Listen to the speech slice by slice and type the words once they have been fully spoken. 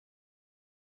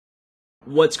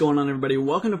What's going on, everybody?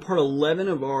 Welcome to part 11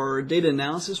 of our data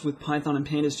analysis with Python and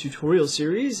Pandas tutorial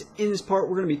series. In this part,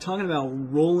 we're going to be talking about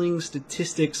rolling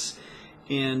statistics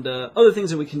and other things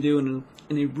that we can do in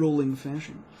a rolling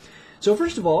fashion. So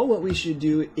first of all, what we should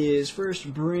do is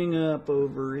first bring up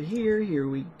over here. Here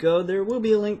we go. There will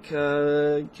be a link.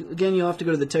 Again, you'll have to go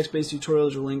to the text-based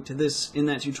tutorials or link to this in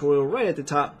that tutorial right at the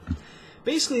top.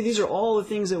 Basically, these are all the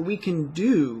things that we can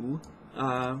do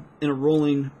in a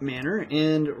rolling manner,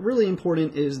 and really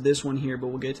important is this one here, but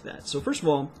we'll get to that. So first of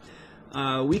all,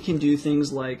 we can do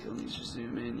things like, let me just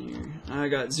zoom in here. I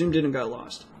got zoomed in and got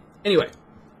lost. Anyway,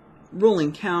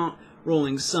 rolling count,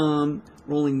 rolling sum,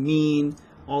 rolling mean,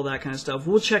 all that kind of stuff.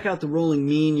 We'll check out the rolling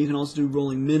mean. You can also do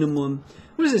rolling minimum.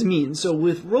 What does this mean? So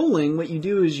with rolling, what you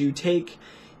do is you take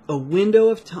a window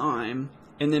of time,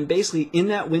 and then basically in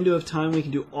that window of time we can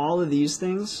do all of these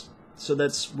things. So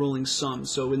that's rolling sum.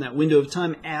 So in that window of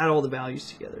time, add all the values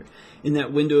together. In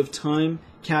that window of time,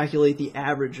 calculate the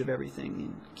average of everything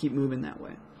and keep moving that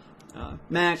way.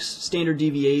 Max, standard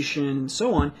deviation, and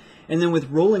so on. And then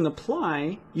with rolling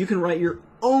apply, you can write your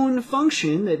own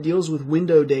function that deals with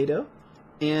window data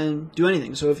and do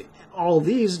anything. So if all of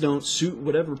these don't suit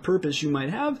whatever purpose you might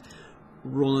have,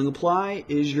 rolling apply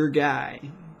is your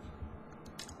guy.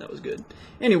 That was good.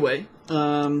 Anyway,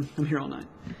 I'm here all night.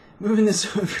 Moving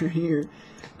this over here,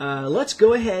 let's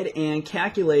go ahead and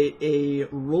calculate a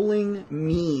rolling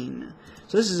mean.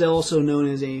 So this is also known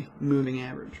as a moving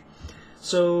average.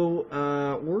 So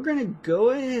we're going to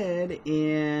go ahead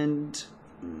and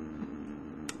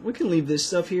we can leave this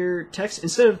stuff here.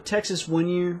 Instead of Texas 1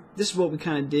 year, this is what we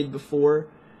kind of did before.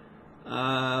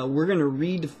 We're going to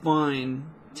redefine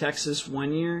Texas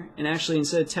 1 year, and actually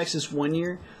instead of Texas 1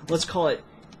 year, let's call it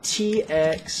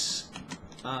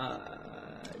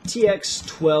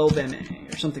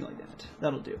TX12MA or something like that.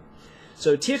 That'll do.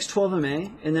 So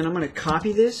TX12MA, and then I'm going to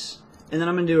copy this, and then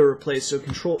I'm going to do a replace. So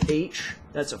Control H,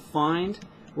 that's a find.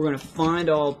 We're going to find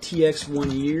all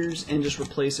TX1 years and just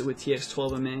replace it with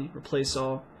TX12MA. Replace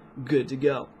all. Good to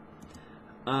go.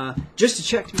 Just to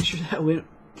check to make sure that went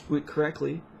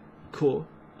correctly. Cool.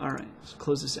 All right. Let's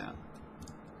close this out.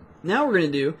 Now we're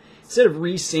going to do, instead of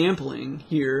resampling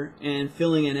here and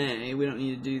filling in A, we don't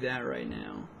need to do that right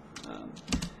now.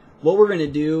 What we're going to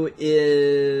do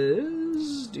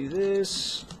is do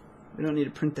this. We don't need to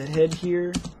print that head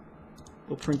here.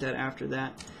 We'll print that after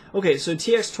that. Okay, so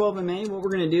TX12MA, what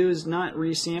we're going to do is not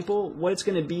resample. What it's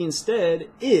going to be instead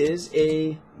is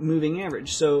a moving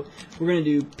average. So we're going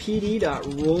to do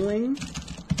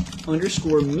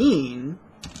pd.rolling_mean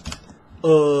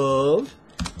of,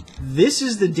 this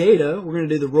is the data, we're going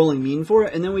to do the rolling mean for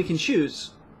it, and then we can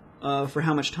choose for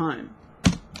how much time.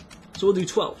 So we'll do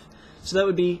 12. So that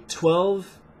would be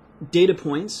 12 data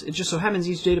points. It just so happens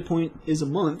each data point is a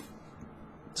month.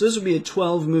 So this would be a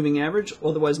 12 moving average,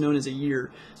 otherwise known as a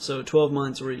year. So 12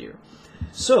 months or a year.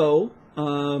 So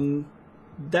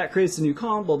that creates a new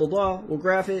column, blah, blah, blah. We'll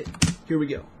graph it. Here we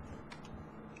go.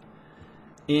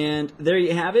 And there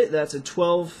you have it. That's a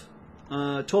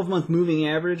 12-month moving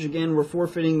average. Again, we're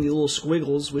forfeiting the little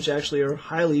squiggles, which actually are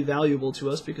highly valuable to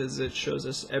us because it shows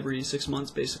us every 6 months,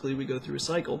 basically, we go through a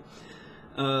cycle.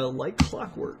 Like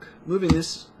clockwork. Moving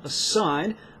this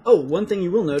aside, oh, one thing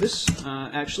you will notice,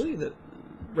 actually, that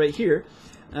right here,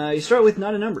 you start with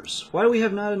not a numbers. Why do we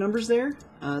have not a numbers there?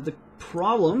 The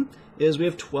problem is we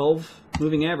have 12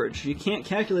 moving average. You can't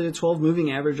calculate a 12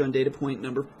 moving average on data point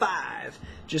number 5.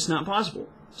 Just not possible.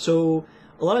 So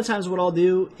a lot of times what I'll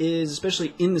do is,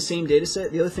 especially in the same data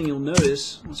set, the other thing you'll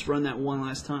notice, let's run that one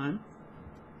last time,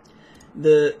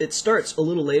 it starts a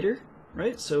little later.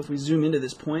 Right? So if we zoom into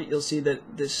this point, you'll see that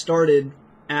this started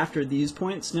after these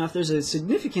points. Now if there's a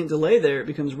significant delay there, it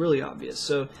becomes really obvious.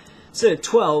 So instead of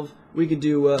 12, we could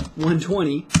do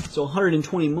 120, so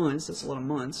 120 months. That's a lot of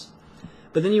months.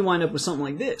 But then you wind up with something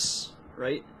like this,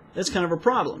 right? That's kind of a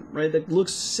problem, right? That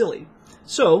looks silly.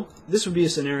 So this would be a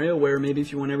scenario where maybe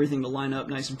if you want everything to line up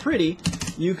nice and pretty,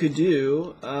 you could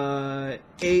do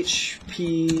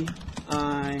HPI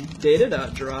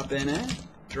data.dropNA,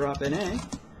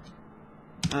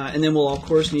 and then we'll of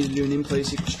course need to do an in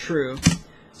place equals true.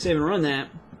 Save and run that,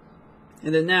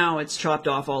 and then now it's chopped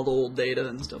off all the old data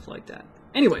and stuff like that.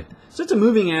 Anyway, so it's a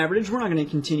moving average. We're not going to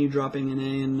continue dropping an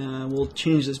A, and we'll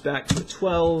change this back to a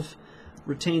 12.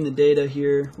 Retain the data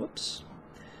here. Whoops.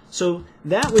 So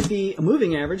that would be a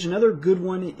moving average. Another good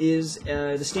one is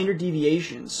the standard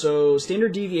deviation. So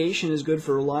standard deviation is good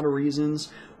for a lot of reasons.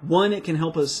 One, it can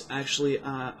help us actually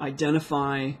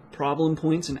identify problem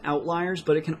points and outliers,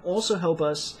 but it can also help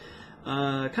us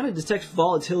kind of detect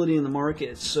volatility in the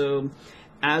market. So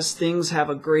as things have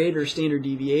a greater standard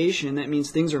deviation, that means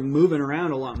things are moving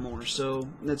around a lot more. So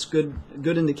that's good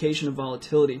indication of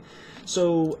volatility.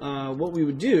 So what we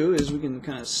would do is we can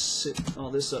kind of sit all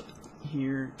this up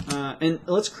here, and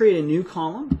let's create a new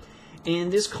column.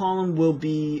 And this column will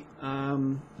be,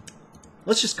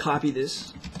 let's just copy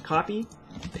this. Copy,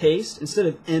 paste. Instead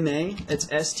of MA, it's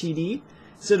STD.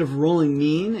 Instead of rolling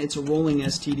mean, it's a rolling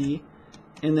STD.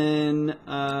 And then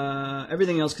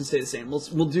everything else can stay the same.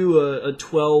 We'll do a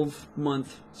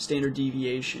 12-month standard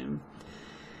deviation.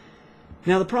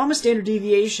 Now the problem with standard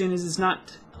deviation is it's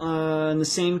not in the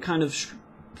same kind of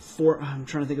I'm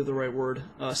trying to think of the right word.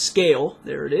 Scale.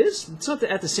 There it is. It's not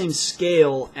at the same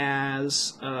scale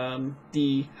as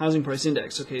the housing price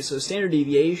index. Okay, so standard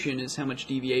deviation is how much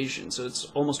deviation. So it's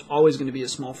almost always going to be a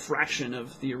small fraction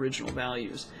of the original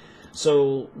values.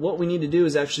 So what we need to do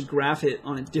is actually graph it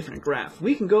on a different graph.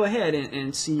 We can go ahead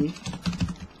and see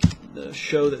the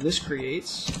show that this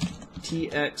creates,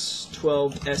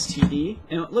 TX12STD,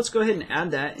 and let's go ahead and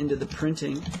add that into the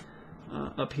printing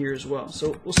up here as well.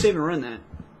 So we'll save and run that.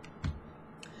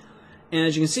 And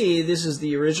as you can see, this is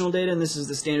the original data, and this is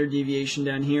the standard deviation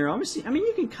down here. Obviously, I mean,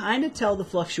 you can kind of tell the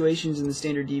fluctuations in the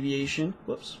standard deviation.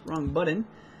 Whoops, wrong button.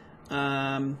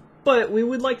 But we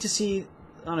would like to see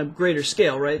on a greater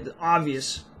scale, right? The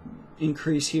obvious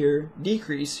increase here,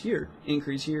 decrease here,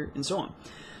 increase here, and so on.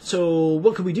 So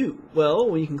what could we do?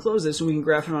 Well, you can close this and we can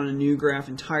graph it on a new graph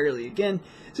entirely. Again,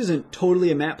 this isn't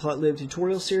totally a matplotlib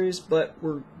tutorial series, but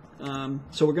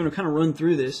so we're going to kind of run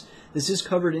through this. This is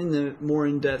covered in the more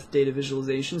in-depth data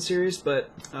visualization series,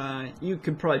 but you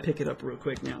could probably pick it up real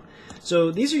quick now. So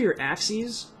these are your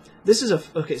axes. This is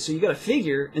okay, so you got a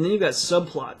figure, and then you've got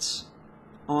subplots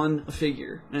on a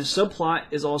figure. And a subplot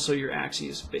is also your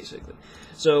axes, basically.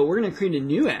 So we're going to create a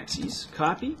new axis,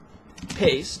 copy,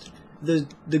 paste. The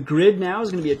grid now is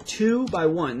going to be a 2 by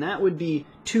 1. That would be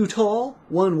 2 tall,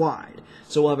 1 wide.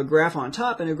 So we'll have a graph on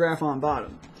top and a graph on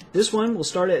bottom. This one will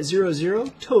start at 0, 0,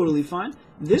 totally fine.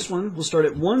 This one will start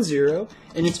at 1, 0,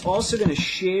 and it's also going to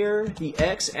share the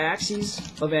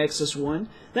x-axis of axis 1.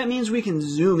 That means we can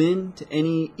zoom in to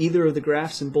either of the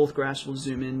graphs, and both graphs will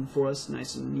zoom in for us,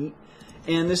 nice and neat.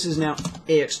 And this is now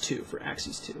AX2 for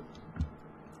axis 2.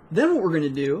 Then what we're going to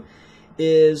do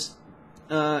is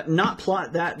not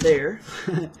plot that there.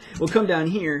 We'll come down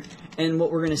here, and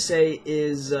what we're going to say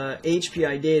is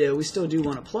HPI data. We still do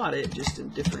want to plot it, just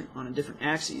on a different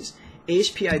axis.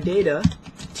 HPI data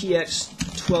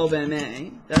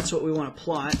TX12MA. That's what we want to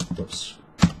plot. Whoops.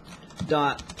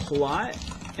 Dot plot,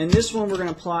 and this one we're going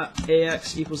to plot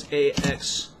AX equals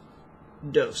AX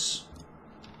dose.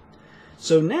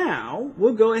 So now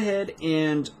we'll go ahead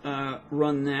and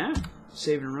run that.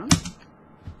 Save and run.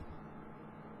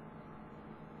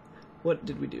 What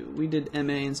did we do? We did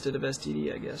MA instead of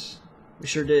STD, I guess. We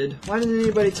sure did. Why didn't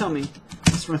anybody tell me?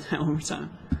 Let's run that one more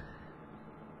time.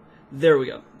 There we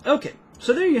go. Okay,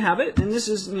 so there you have it, and this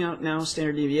is now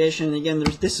standard deviation. And again,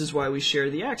 this is why we share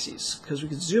the axes, because we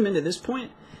can zoom into this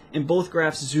point, and both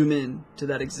graphs zoom in to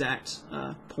that exact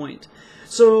point.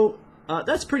 So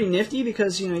that's pretty nifty,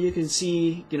 because you can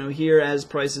see here as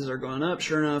prices are going up,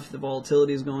 sure enough the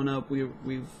volatility is going up.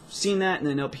 We've seen that, and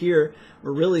then up here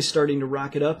we're really starting to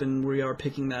rocket up, and we are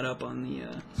picking that up on the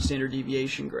standard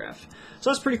deviation graph.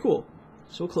 So that's pretty cool.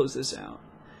 So we'll close this out.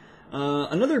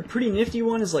 Another pretty nifty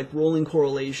one is like rolling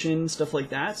correlation, stuff like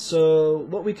that. So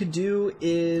what we could do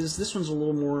is, this one's a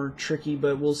little more tricky,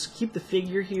 but we'll keep the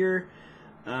figure here.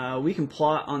 We can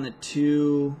plot on the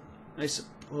two, I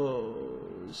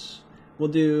suppose. We'll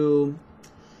do,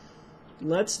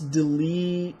 let's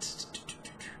delete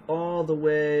all the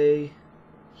way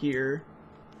here.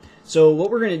 So what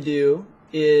we're going to do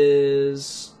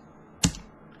is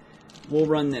we'll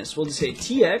run this. We'll just say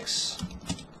TX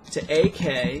to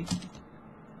AK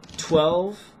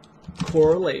 12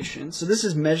 correlation. So this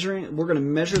is measuring, we're going to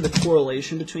measure the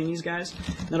correlation between these guys.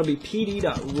 That'll be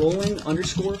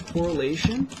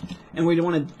PD.rolling_correlation. And we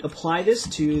want to apply this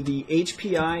to the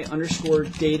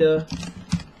HPI_data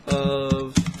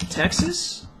of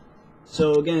Texas.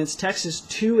 So again, it's Texas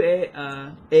to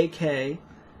AK.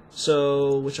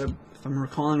 So, which if I'm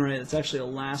recalling right, it's actually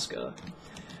Alaska.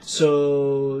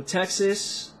 So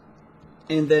Texas,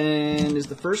 and then is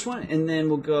the first one, and then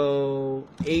we'll go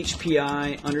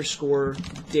HPI_data.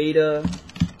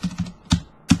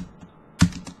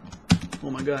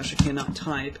 Oh my gosh, I cannot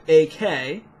type.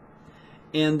 AK,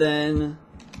 and then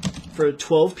for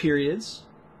 12 periods.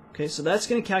 Okay, so that's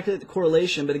going to calculate the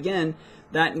correlation, but again,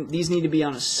 these need to be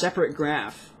on a separate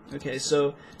graph. Okay,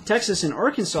 so Texas and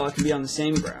Arkansas can be on the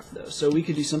same graph though. So we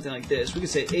could do something like this. We could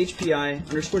say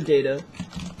HPI_data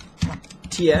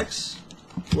TX,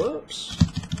 whoops,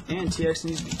 and tx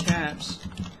needs to be caps,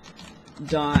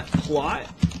 dot plot,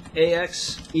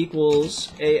 ax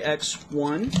equals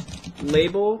ax1,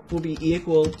 label will be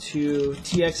equal to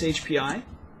txhpi,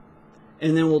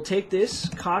 and then we'll take this,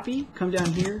 copy, come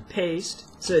down here, paste,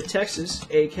 instead of Texas,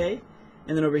 AK,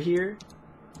 and then over here,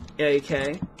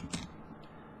 AK.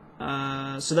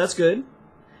 So that's good.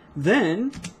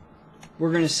 Then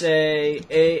we're going to say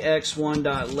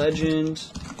ax1.legend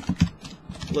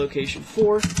location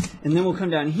 4, and then we'll come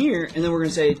down here, and then we're going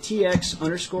to say tx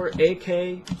underscore ak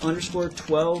underscore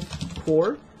 12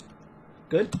 core,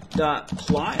 good, dot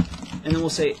plot, and then we'll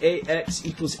say ax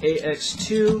equals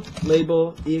ax2,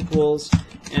 label equals,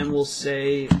 and we'll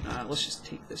say, let's just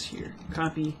take this here,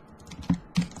 copy,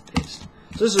 paste.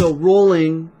 So this is a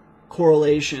rolling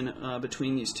correlation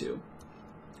between these two.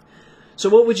 So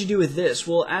what would you do with this?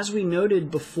 Well, as we noted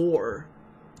before,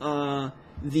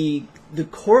 the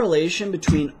correlation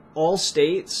between all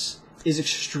states is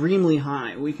extremely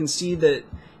high. We can see that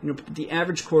the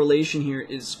average correlation here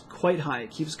is quite high.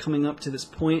 It keeps coming up to this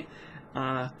point.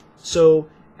 So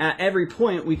at every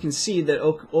point we can see that,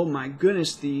 oh my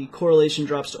goodness, the correlation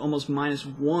drops to almost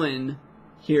 -1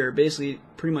 here. Basically, it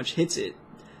pretty much hits it.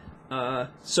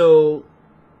 So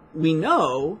we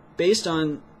know, based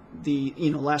on the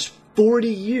last 40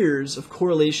 years of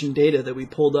correlation data that we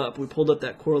pulled up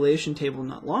that correlation table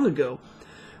not long ago,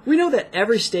 we know that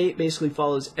every state basically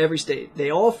follows every state.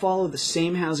 They all follow the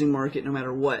same housing market no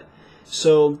matter what.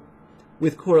 So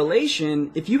with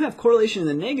correlation, if you have correlation in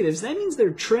the negatives, that means they're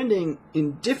trending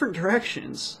in different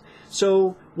directions.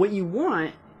 So what you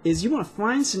want is you want to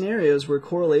find scenarios where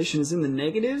correlation is in the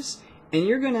negatives, and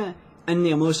you're going to, in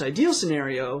the most ideal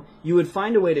scenario, you would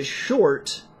find a way to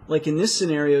short, like in this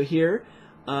scenario here,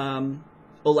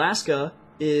 Alaska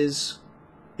is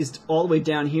all the way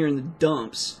down here in the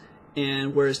dumps,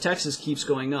 and whereas Texas keeps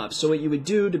going up. So what you would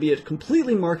do to be a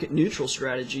completely market neutral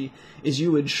strategy is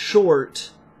you would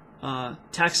short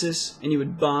Texas and you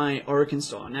would buy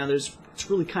Arkansas. Now it's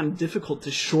really kind of difficult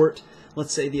to short,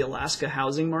 let's say, the Alaska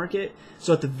housing market.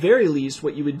 So at the very least,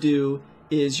 what you would do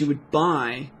is you would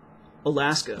buy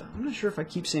Alaska. I'm not sure if I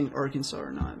keep saying Arkansas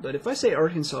or not, but if I say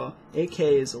Arkansas, AK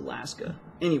is Alaska.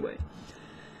 Anyway,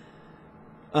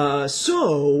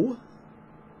 so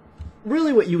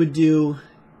really what you would do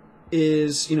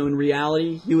is, in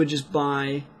reality, you would just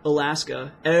buy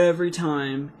Alaska every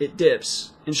time it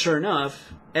dips. And sure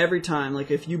enough, every time, like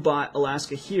if you bought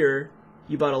Alaska here,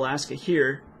 you bought Alaska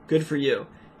here, good for you.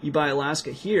 You buy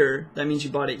Alaska here, that means you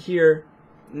bought it here,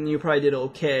 and you probably did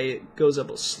okay. It goes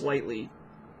up slightly.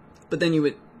 But then you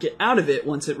would get out of it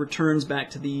once it returns back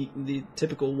to the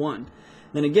typical one.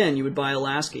 Then again, you would buy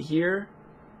Alaska here.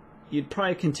 You'd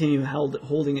probably continue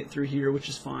holding it through here, which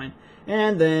is fine.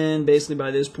 And then basically by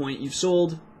this point you've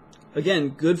sold. Again,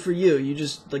 good for you. You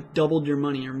just like doubled your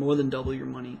money, or more than double your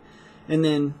money. And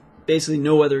then basically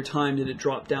no other time did it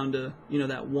drop down to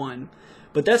that 1.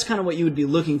 But that's kind of what you would be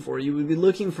looking for. You would be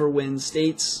looking for when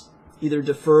states either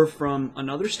differ from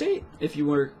another state, if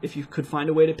you could find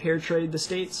a way to pair trade the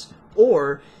states,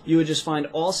 or you would just find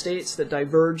all states that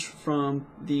diverge from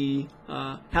the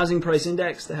housing price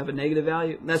index that have a negative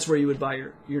value. That's where you would buy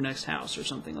your next house or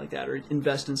something like that, or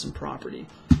invest in some property.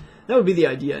 That would be the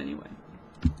idea anyway.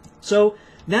 So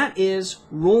that is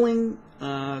rolling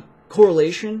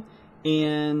correlation,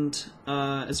 and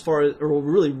as far as, or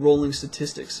really rolling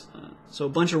statistics. So a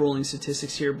bunch of rolling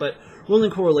statistics here, but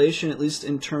rolling correlation, at least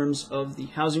in terms of the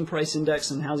housing price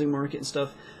index and housing market and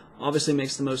stuff, obviously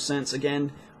makes the most sense.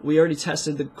 Again, we already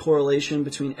tested the correlation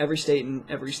between every state and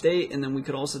every state, and then we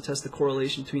could also test the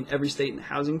correlation between every state and the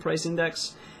housing price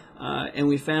index. And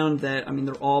we found that,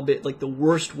 they're all like the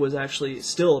worst was actually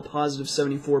still a positive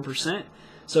 74%.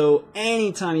 So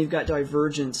anytime you've got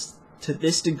divergence to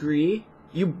this degree,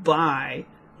 you buy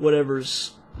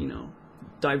whatever's,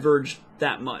 diverged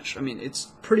that much.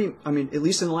 It's pretty, at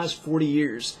least in the last 40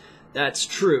 years, that's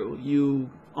true.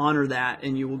 You honor that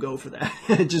and you will go for that.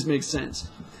 It just makes sense.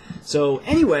 So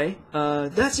anyway,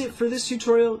 that's it for this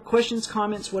tutorial. Questions,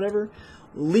 comments, whatever,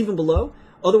 leave them below.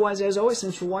 Otherwise, as always,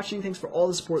 thanks for watching. Thanks for all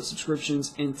the support,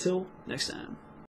 subscriptions. Until next time.